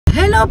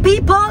Hello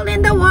people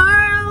in the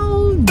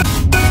world!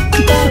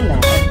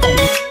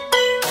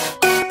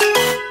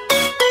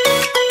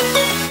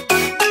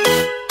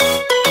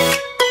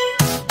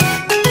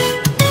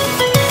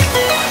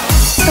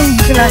 Itong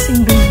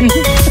klaseng building.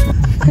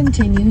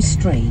 Continue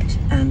straight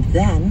and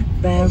then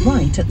bear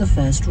right at the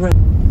first road.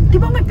 Di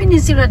ba may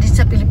peninsula din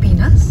sa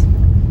Pilipinas?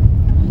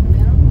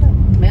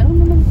 Meron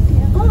naman.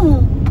 Oo.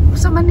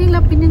 Sa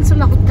Manila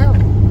Peninsula Hotel.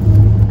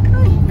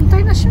 Ay,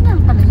 international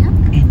pala yan.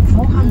 In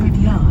 400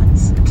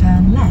 yards,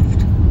 turn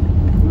left.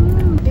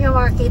 Hindi ka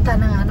makakita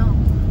ng ano.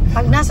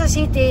 Pag nasa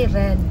city,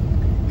 red.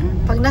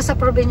 Pag nasa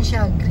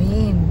probinsya,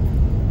 green.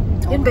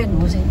 Yun ba yun,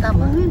 Musay?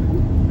 Tama?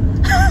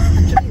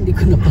 Actually, hindi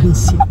ko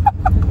napansin.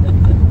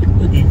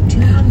 In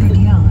 200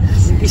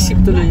 yards,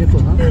 Isip tuloy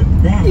ako, ha? and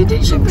then Hindi,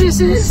 syempre,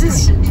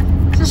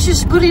 sa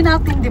susguri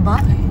natin, di ba?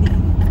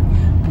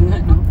 Nga,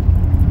 no?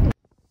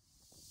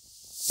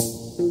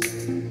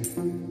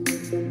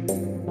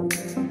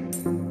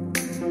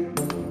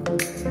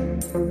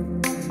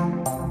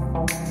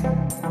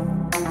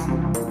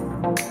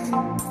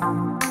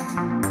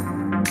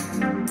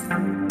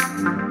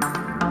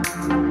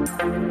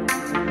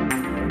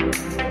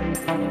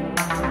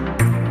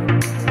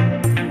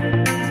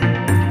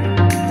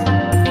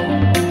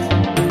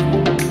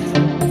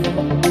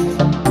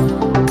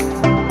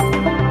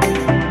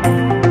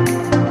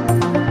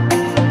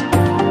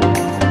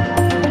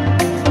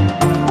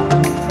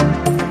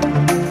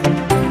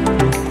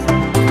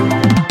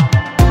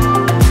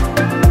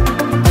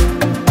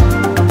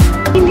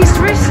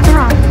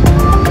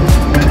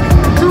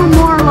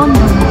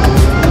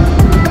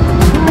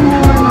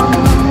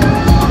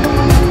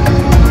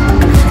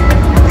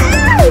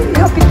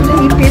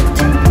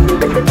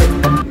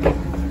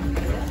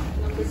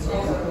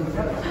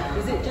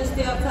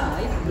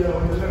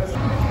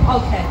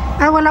 Okay.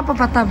 Ay, wala pa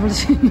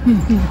patapos.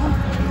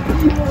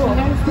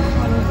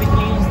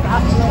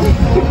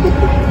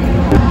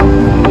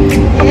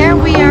 Here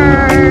we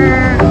are.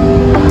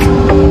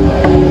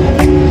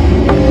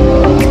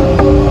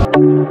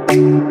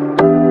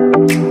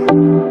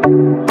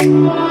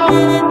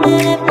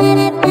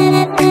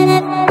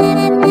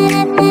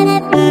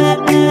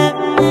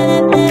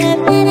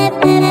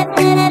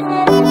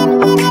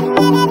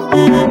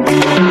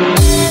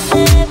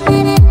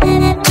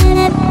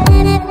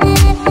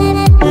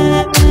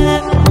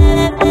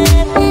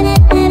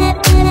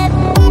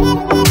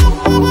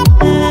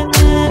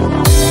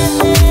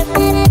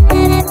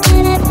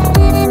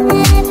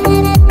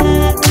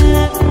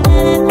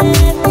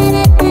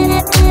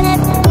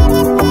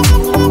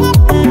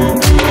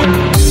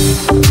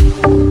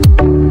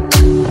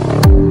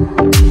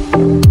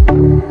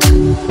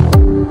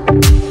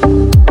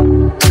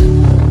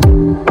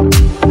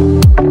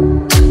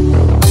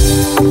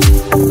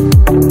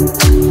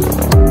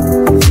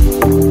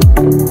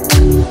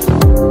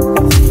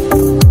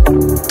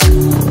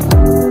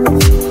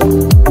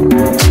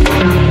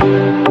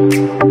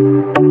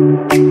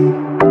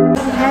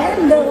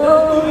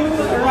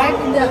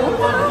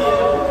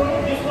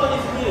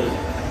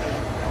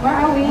 Where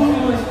are we?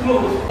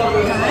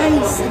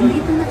 Guys,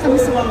 dito na kami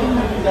sa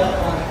Pilipinas.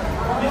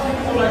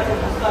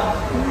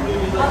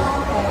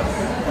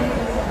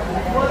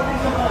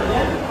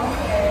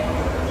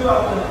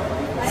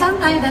 Saan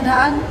tayo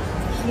dadaan?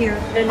 Here.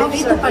 Oh,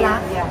 dito pala?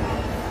 Yeah.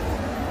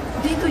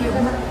 Dito yun.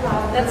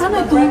 That's Ano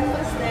the ito?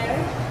 breakfast there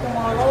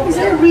tomorrow. Is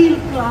there real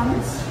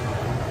plants?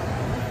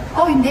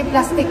 Oh, hindi.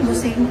 Plastic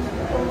busing.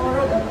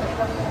 Tomorrow, the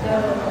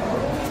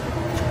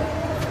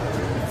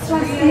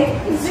Plastic?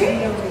 Is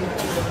it?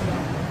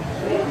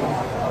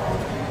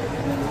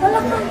 Wala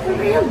kang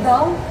real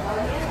daw.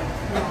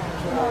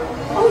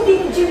 Oh,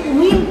 di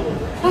genuine.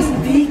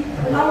 Plastic.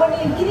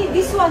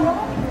 This one, no?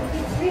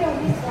 It's real,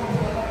 this one.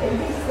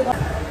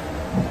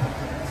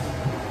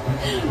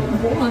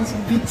 Buwan sa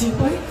bitchy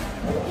ko eh.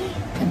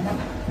 Ganda.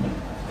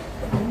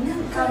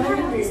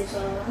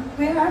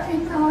 We are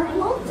in our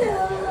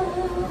hotel.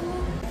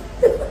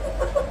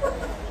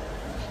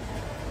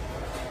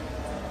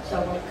 Sa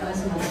wakas,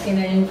 maski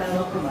na yung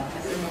talo ko ba?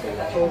 Kasi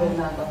makakatulong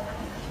na ako.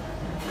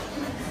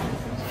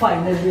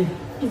 Finally.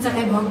 Isa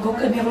kay Bangkok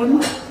ka ni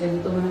Ron.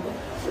 Ganito man ako.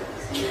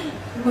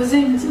 Kasi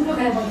sino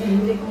kaya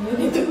mag-hindi ko yun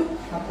ito?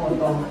 Ako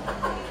ito.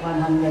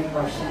 100%.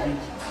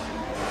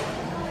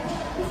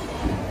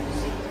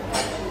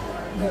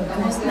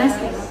 Nice.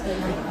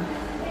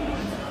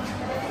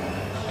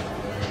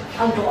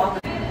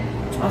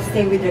 I'll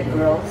stay with the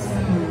girls.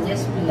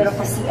 Yes, please. Pero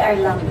pa CR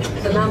lang.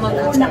 Salamat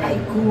Ako na kay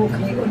cook.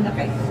 Ako na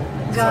kay cook.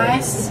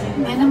 Guys,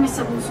 may na may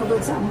sabong-sulod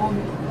sa among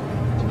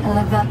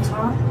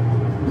elevator.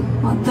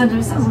 Punta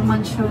na sa among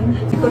mansion.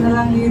 Hindi ko na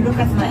lang yun look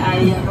at my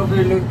eye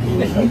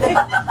overlooking.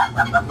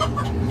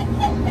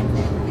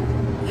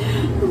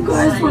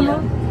 Guys,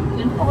 wala.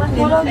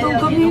 Wala doon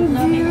kami yung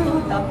view.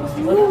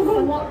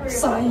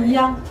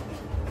 Sayang.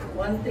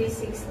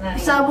 1369.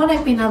 Sa mo na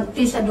yung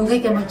penalty sa dugay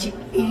ka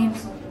mag-check-in.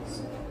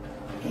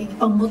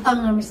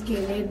 Pangbutang na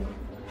miskilid.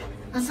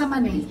 Asa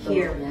man eh?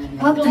 Here.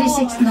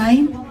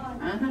 1369?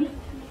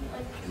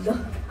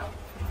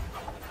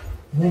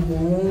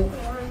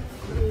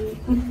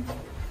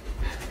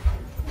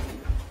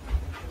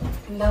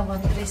 Wala,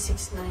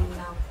 1369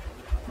 na.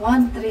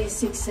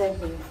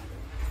 1367.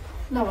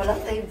 Na, wala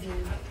tayo view.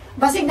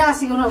 Basig na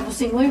siguro,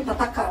 busing mo yung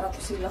pataka na po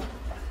sila.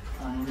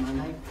 Ay,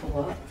 manay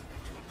po.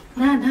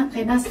 Na,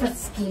 kaya nasa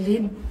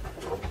skilled.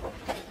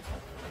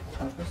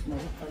 Tapos na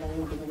pala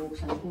yung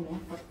binubuksan ko,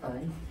 no?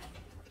 Patay.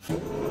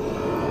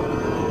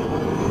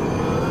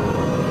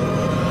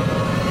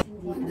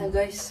 Wala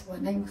guys,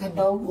 wala yung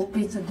kabaw.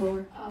 Open sa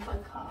door.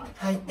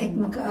 High-tech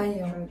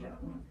magkaayaw.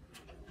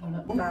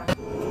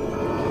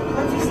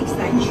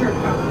 1369, sure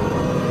ka.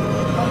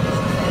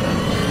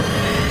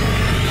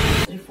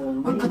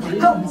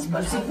 Magkatakaw.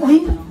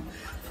 Uy!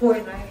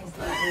 49 is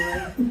not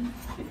right.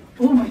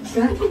 Oh my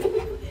God!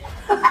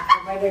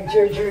 May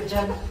nag-jur-jur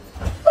dyan.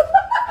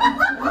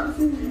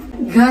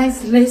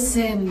 Guys,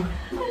 listen.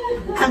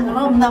 Ang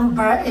room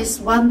number is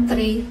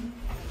 349.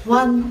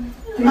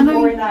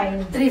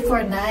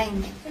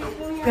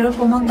 Pero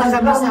pumunta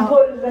kami sa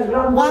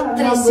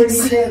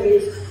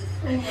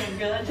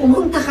 1369.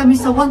 Pumunta kami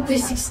sa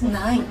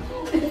 1369.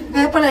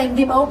 Kaya pala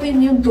hindi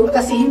ma-open yung door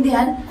kasi hindi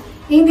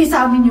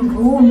sa amin yung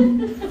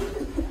room.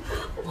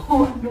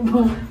 Oh, ano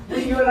ba?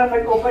 You were not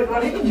open. What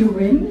are you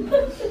doing?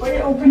 Why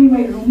are you opening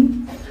my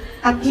room?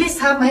 At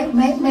least ha,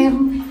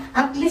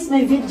 at least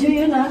may video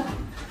yun ha.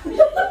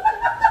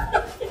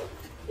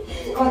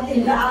 Caught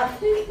in the act.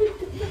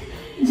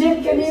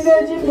 Jen,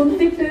 kanina, Jen,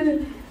 muntik na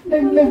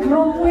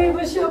nag-runway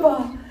ba siya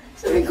ba?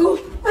 Sabi ko,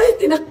 ay,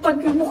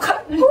 tinakpag yung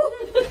mukha ko.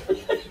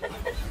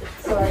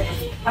 Sorry.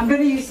 I'm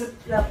gonna use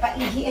the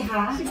paihi,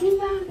 ha? Sige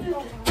na.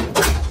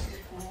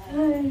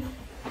 Ay.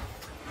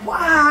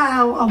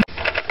 Wow!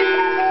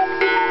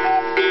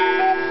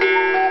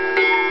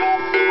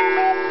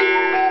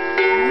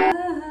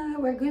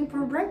 We're going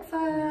for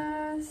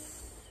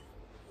breakfast.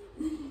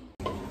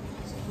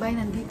 Bye,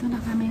 nandito na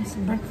kami sa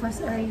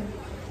breakfast area.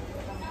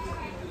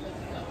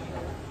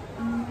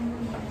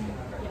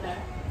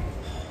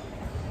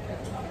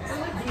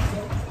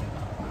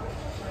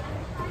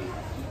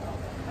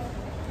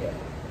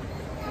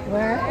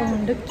 We're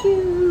on the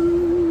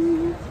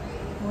queue.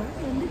 We're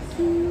on the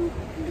queue.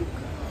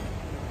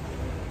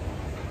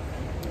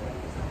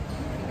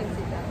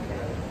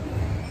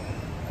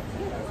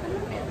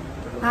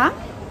 Ha?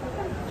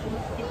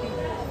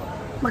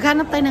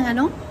 Maghanap tayo ng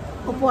ano?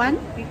 Upuan?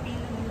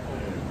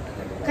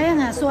 Kaya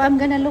nga, so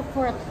I'm gonna look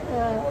for a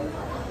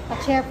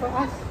chair for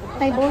us.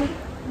 Table.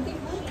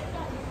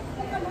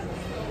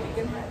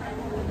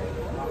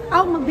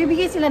 Oh,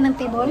 magbibigay sila ng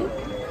table?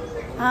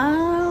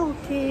 Ah,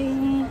 okay.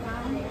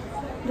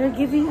 They're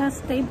giving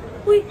us table.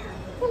 Uy,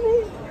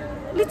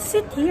 let's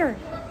sit here.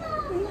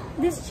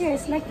 This chair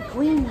is like a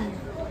queen.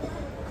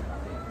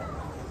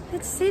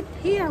 Let's sit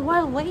here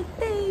while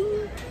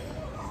waiting.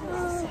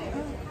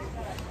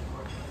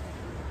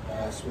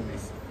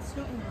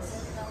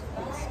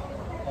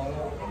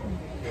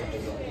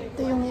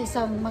 Ito yung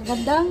isang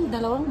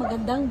dalawang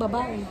magandang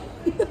babae.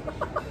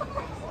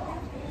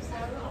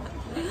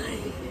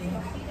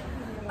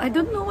 I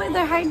don't know why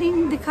they're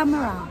hiding the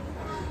camera.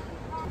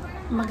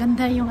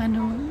 Maganda yung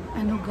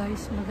ano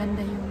guys,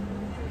 maganda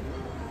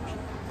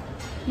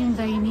yung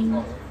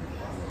dining.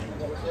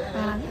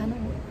 Parang ano.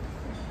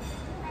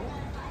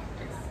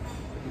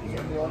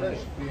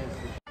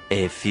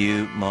 A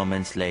few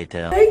moments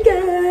later. Hi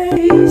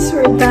guys!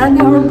 We're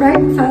done our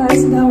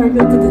breakfast. Now we're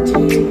going to the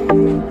gym.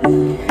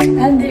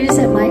 And this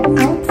is my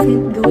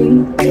outfit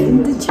going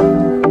in the gym.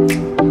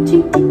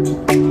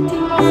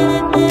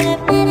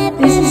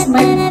 This is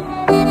my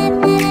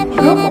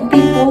group of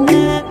people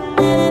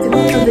to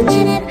go to the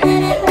gym.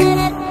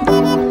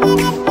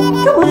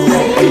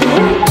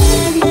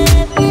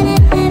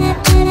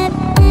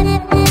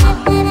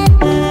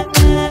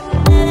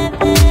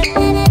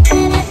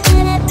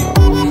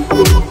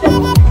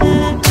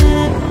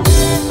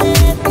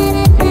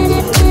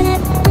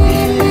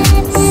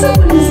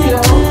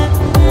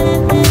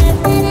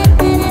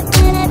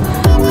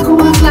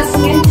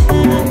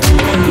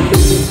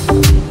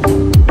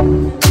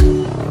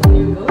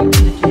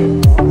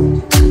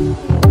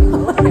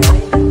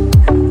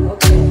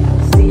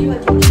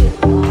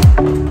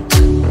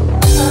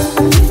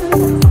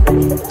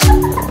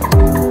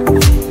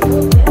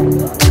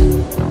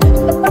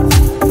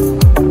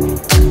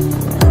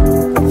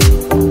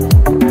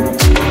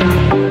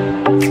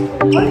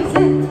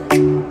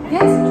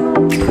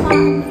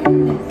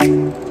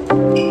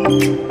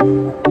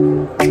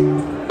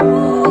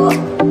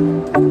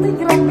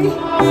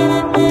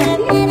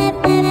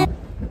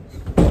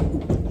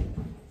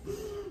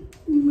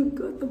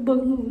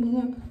 Come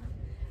on,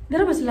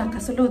 dara ba sila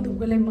kasulod ug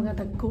walay mga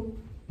dagko.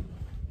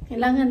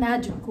 Kailangan na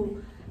jud ko.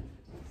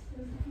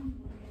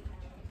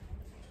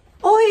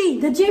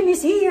 Oi, the gym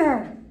is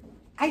here.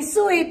 I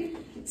saw it.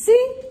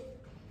 See?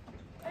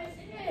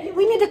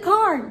 We need a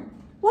card.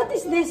 What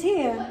is this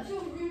here?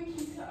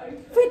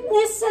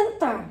 Fitness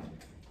center.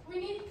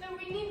 We need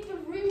the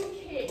room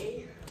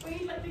key. We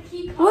need like the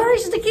key card. Where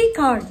is the key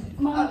card?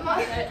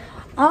 Mine.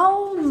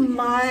 Oh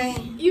my.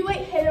 You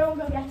wait here, I'll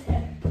go get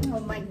it. Oh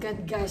my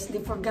god, guys,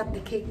 they forgot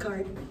the key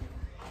card.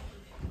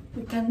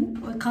 We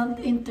can't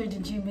enter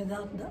the gym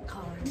without that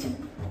card.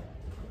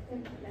 I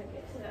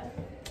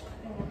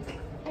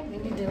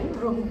need a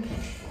room.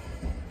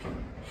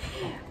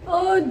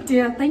 Oh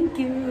dear, thank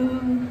you.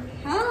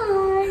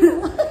 Hi.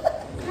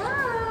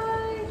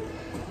 Hi.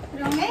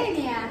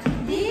 Romania.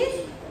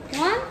 This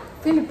one?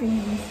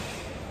 Philippines.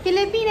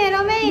 Philippines,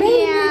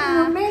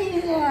 Romania.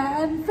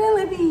 Romania and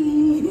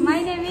Philippines.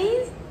 My name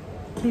is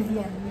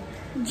Vivian.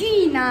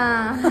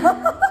 Gina.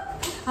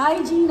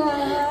 Hi Gina.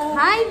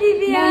 Hi,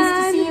 Vivian. Nice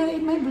to see you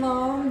in my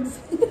vlogs.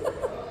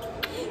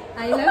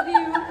 I love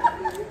you.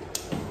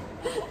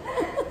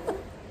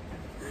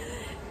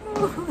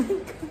 Oh my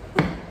God.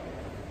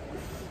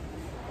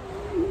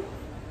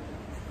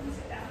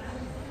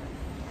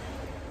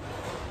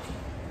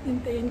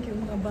 Hintayin ko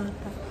yung mga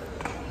bata.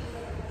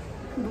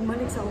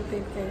 Bumalik sa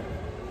hotel kay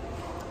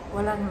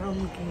walang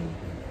room key.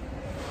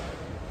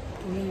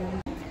 Okay.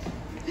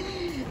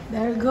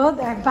 There go,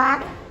 they're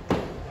back.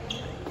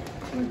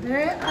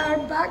 They are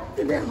back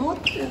to the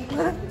hotel.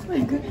 Oh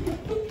my God.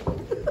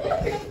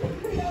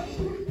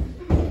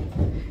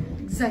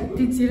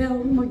 Excited sila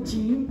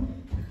mag-gym.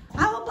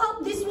 How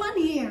about this one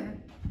here?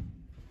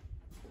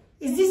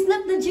 Is this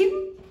not the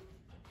gym?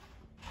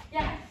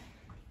 Yes.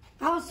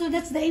 Oh, so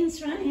that's the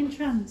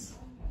entrance.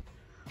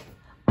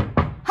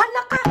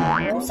 Hala ka!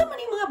 Kung sa man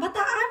yung mga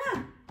bataan na?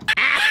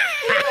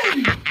 Eren!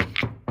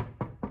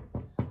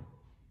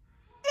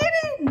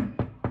 Eren!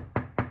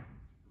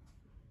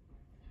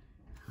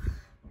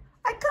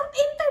 I can't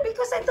enter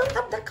because I don't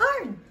have the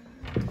card.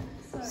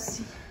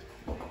 See.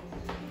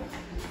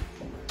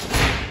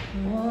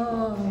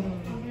 Wow.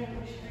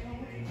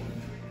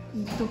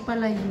 Ito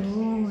pala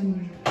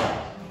yun.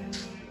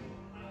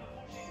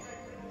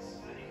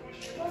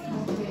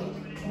 Okay.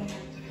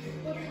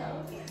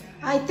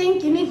 I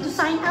think you need to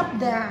sign up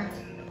there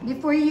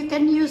before you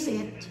can use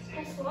it.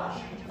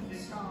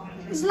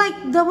 It's like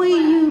the way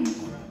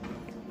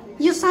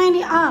you sign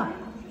it up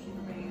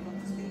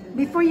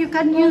before you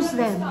can use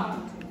them.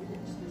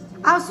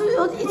 Also,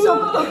 it's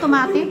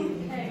automatic.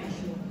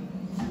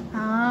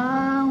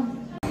 Ah.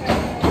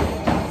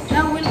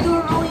 Now we'll do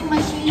rowing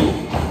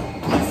machine.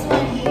 This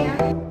one here.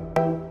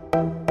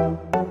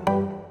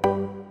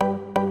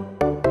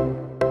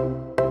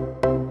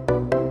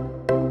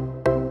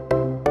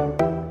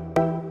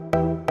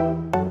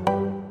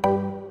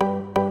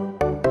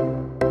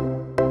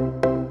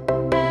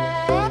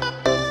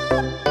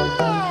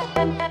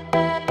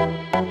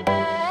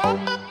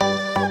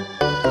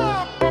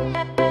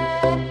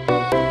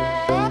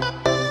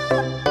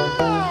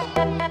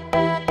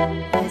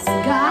 Yes,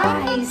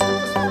 guys.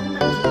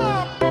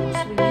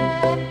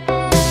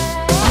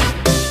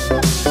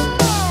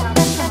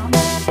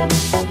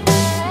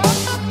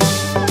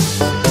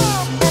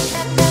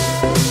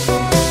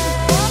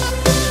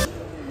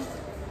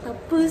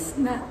 Tapos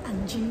na ang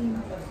gym.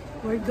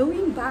 We're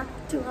going back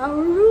to our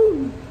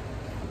room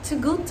to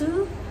go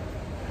to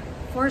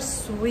for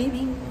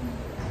swimming.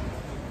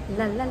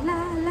 La la la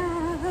la.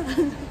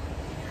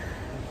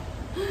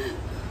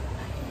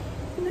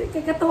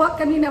 Kakatawa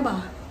kanina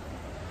ba?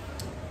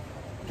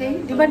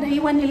 Okay, di ba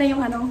naiwan nila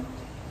yung ano?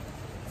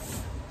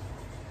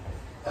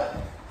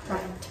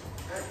 Right.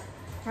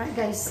 Right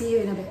guys, see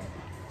you in a bit.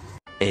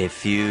 A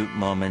few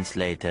moments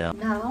later.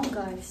 Now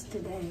guys,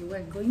 today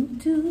we're going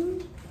to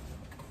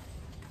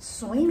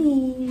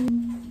swimming.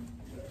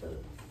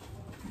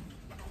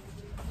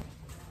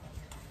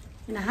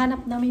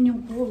 Hinahanap namin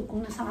yung pool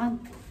kung nasaan.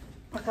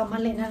 Baka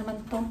mali na naman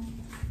to.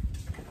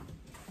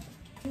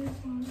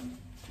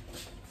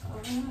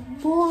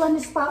 Pool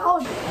and spa. Oh.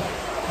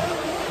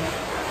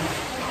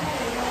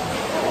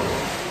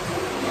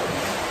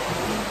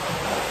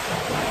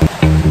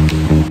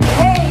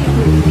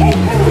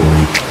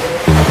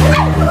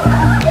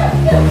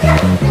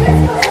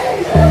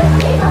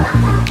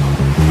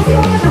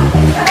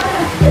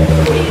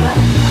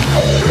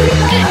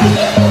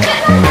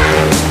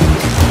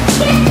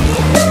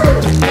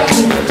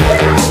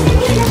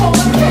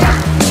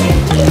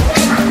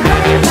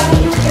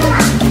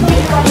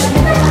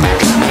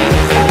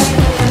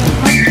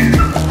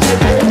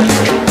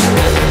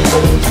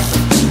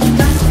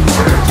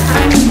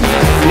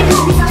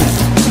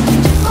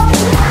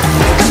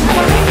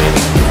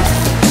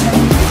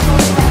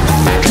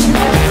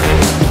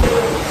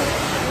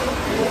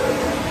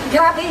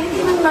 Grabe,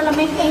 hindi man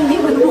malamig eh,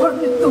 hindi man warm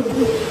ito.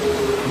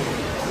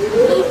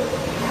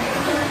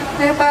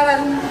 Kaya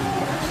parang,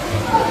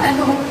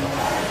 ano,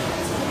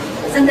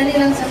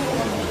 sandali lang sa...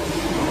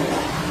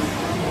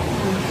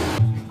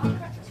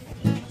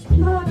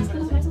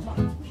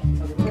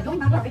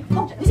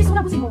 This is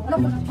sauna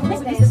mo. This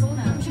is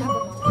sauna.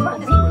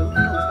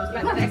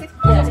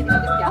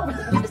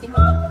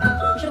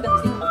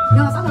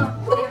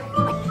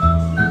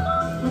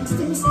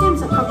 Nag-steam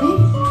sa tabi.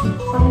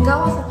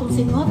 Panggawa sa itong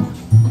singot.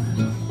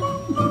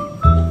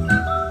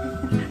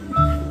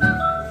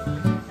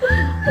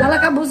 Lala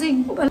ka,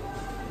 busing.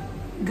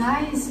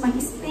 Guys,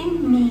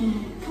 mag-steam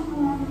me. Come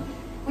on.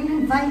 We'll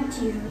invite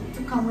you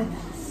to come with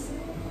us.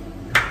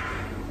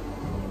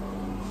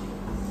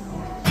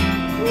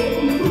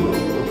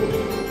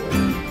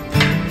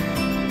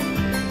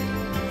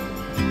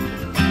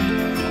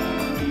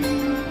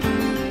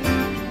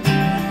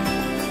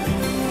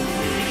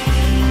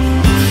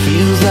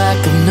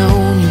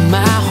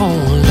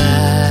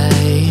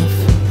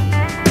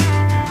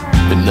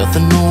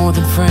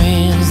 more than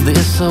friends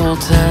this whole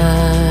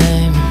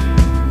time.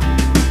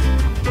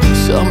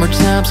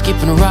 Summertime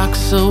skipping rocks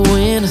so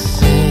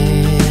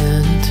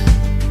innocent.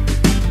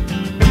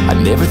 I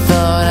never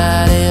thought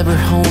I'd ever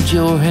hold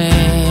your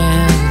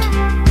hand,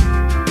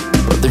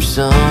 but there's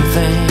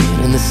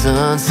something in the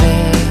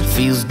sunset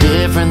feels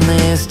different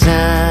this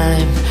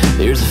time.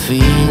 There's a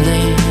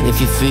feeling,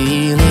 if you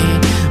feel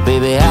it,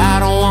 baby, I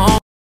don't want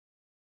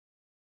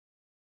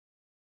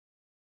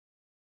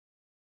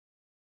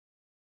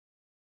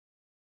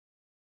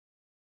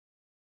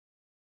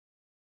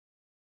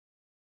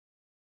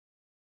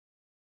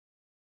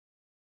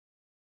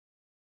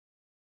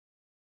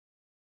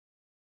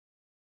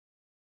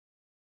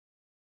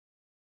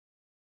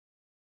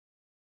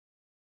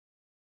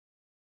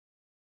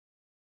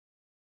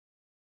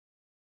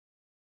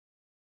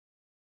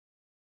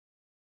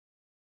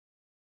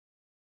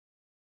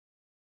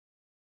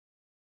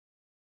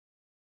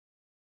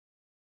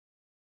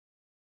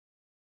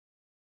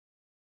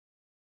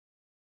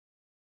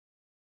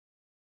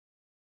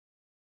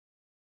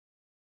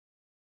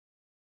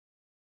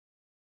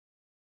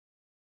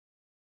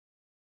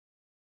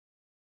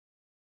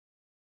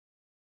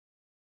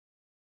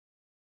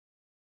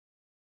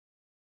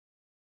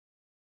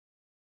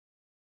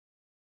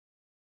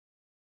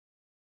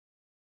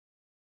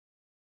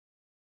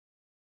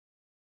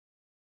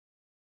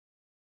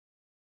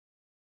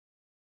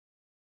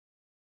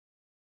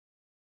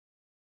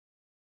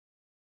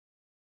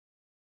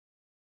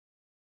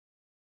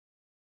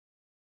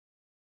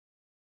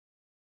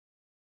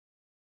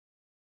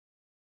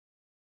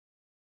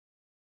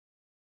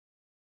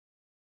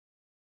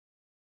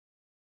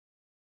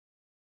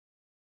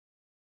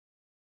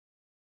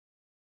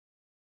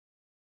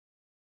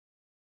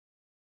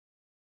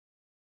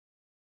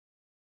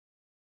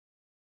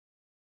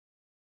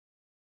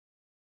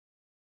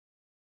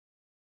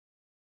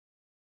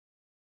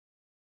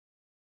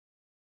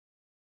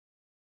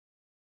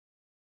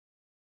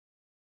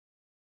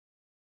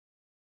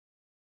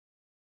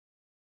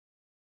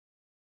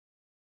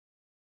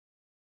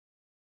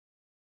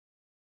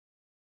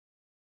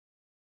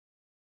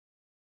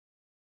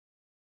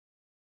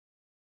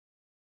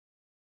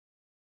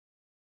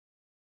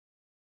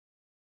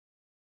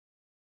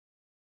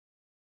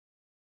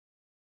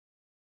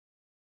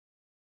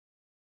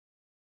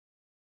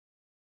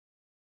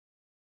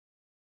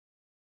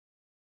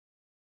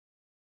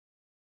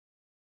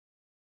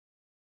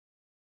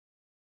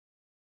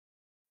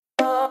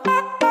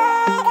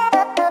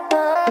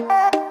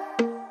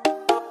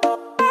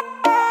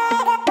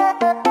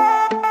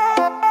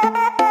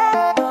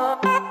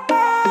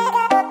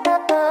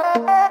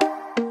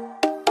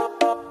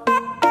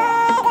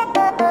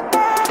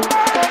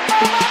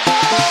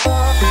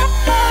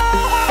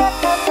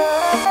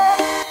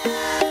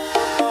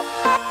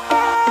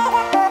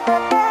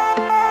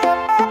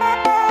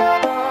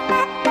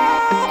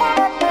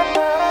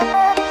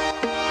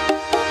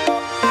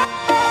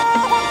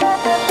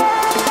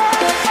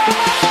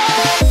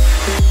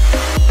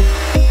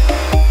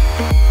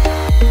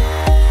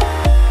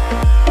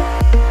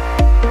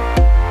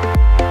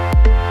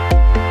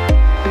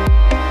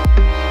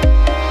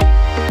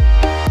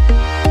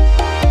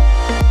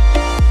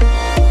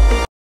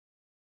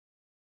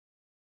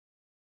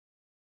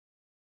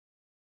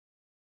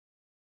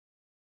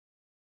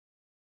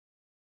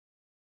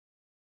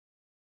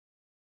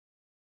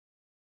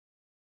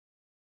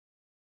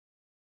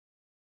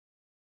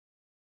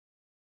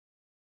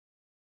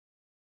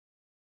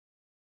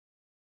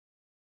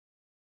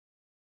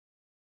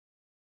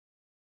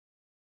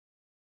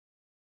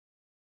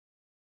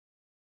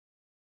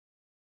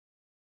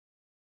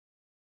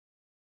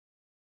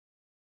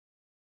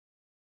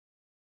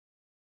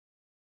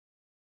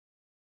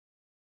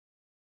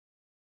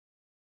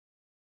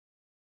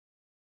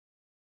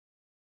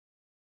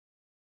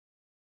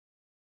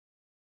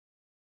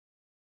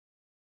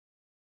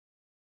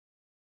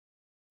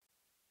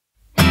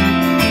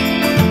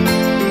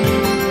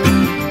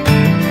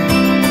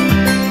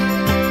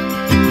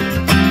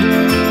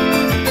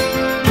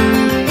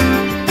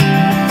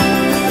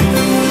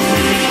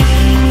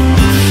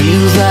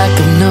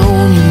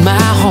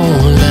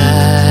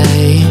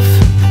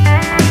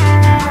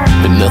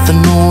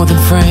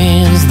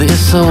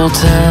this whole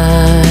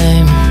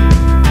time.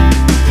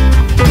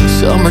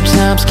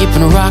 Summertime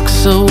skipping rocks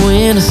so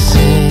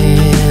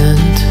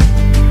innocent.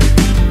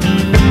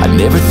 I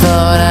never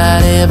thought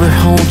I'd ever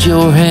hold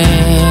your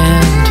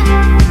hand,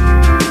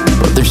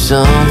 but there's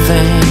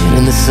something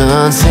in the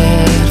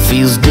sunset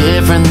feels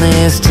different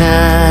this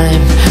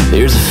time.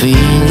 There's a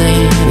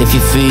feeling, if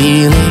you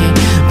feel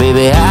it,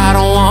 baby, I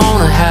don't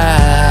wanna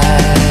hide.